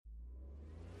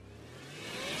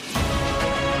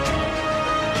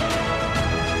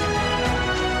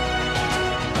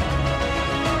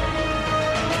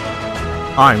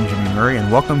I'm Jimmy Murray,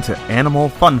 and welcome to Animal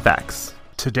Fun Facts.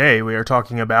 Today we are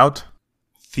talking about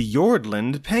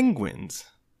Fiordland penguins.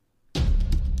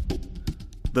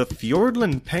 The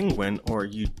Fiordland penguin, or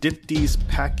Eudiptes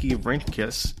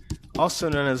pachyrhynchus, also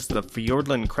known as the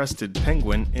Fiordland crested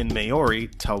penguin in Maori,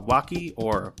 Tawaki,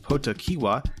 or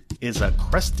Potokiwa, is a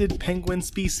crested penguin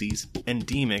species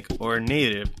endemic or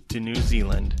native to New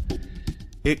Zealand.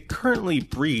 It currently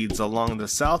breeds along the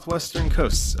southwestern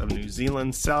coasts of New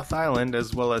Zealand's South Island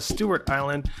as well as Stewart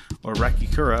Island or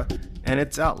Rakikura and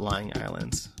its outlying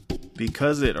islands.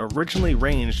 Because it originally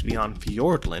ranged beyond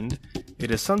Fiordland, it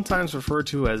is sometimes referred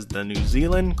to as the New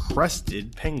Zealand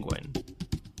crested penguin.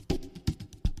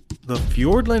 The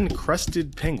Fiordland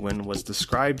crested penguin was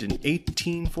described in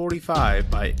 1845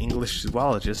 by English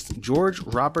zoologist George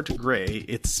Robert Gray,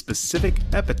 its specific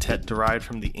epithet derived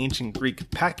from the ancient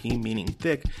Greek pachy, meaning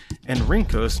thick, and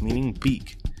rhynchos, meaning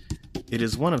beak. It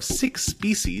is one of 6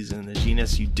 species in the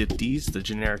genus Eudiptes, the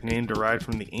generic name derived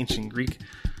from the ancient Greek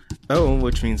O,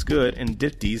 which means good, and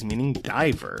diptes, meaning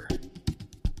diver.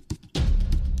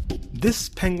 This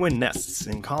penguin nests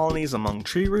in colonies among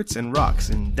tree roots and rocks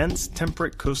in dense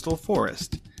temperate coastal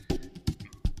forest.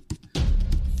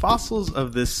 Fossils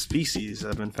of this species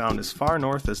have been found as far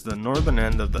north as the northern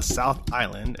end of the South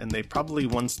Island, and they probably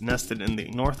once nested in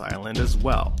the North Island as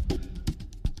well.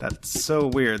 That's so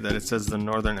weird that it says the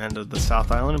northern end of the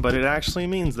South Island, but it actually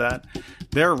means that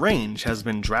their range has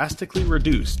been drastically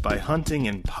reduced by hunting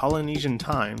in Polynesian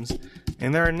times,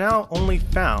 and they are now only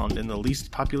found in the least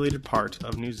populated part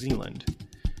of New Zealand.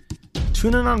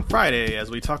 Tune in on Friday as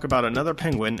we talk about another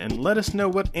penguin and let us know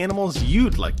what animals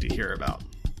you'd like to hear about.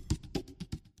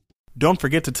 Don't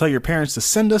forget to tell your parents to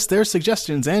send us their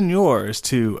suggestions and yours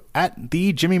to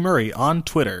 @TheJimmyMurray on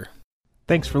Twitter.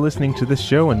 Thanks for listening to this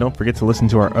show, and don't forget to listen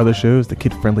to our other shows, the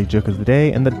Kid-Friendly Joke of the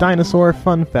Day and the Dinosaur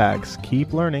Fun Facts.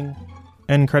 Keep learning.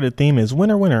 End credit theme is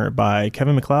Winner Winner by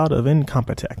Kevin MacLeod of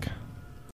Incompetech.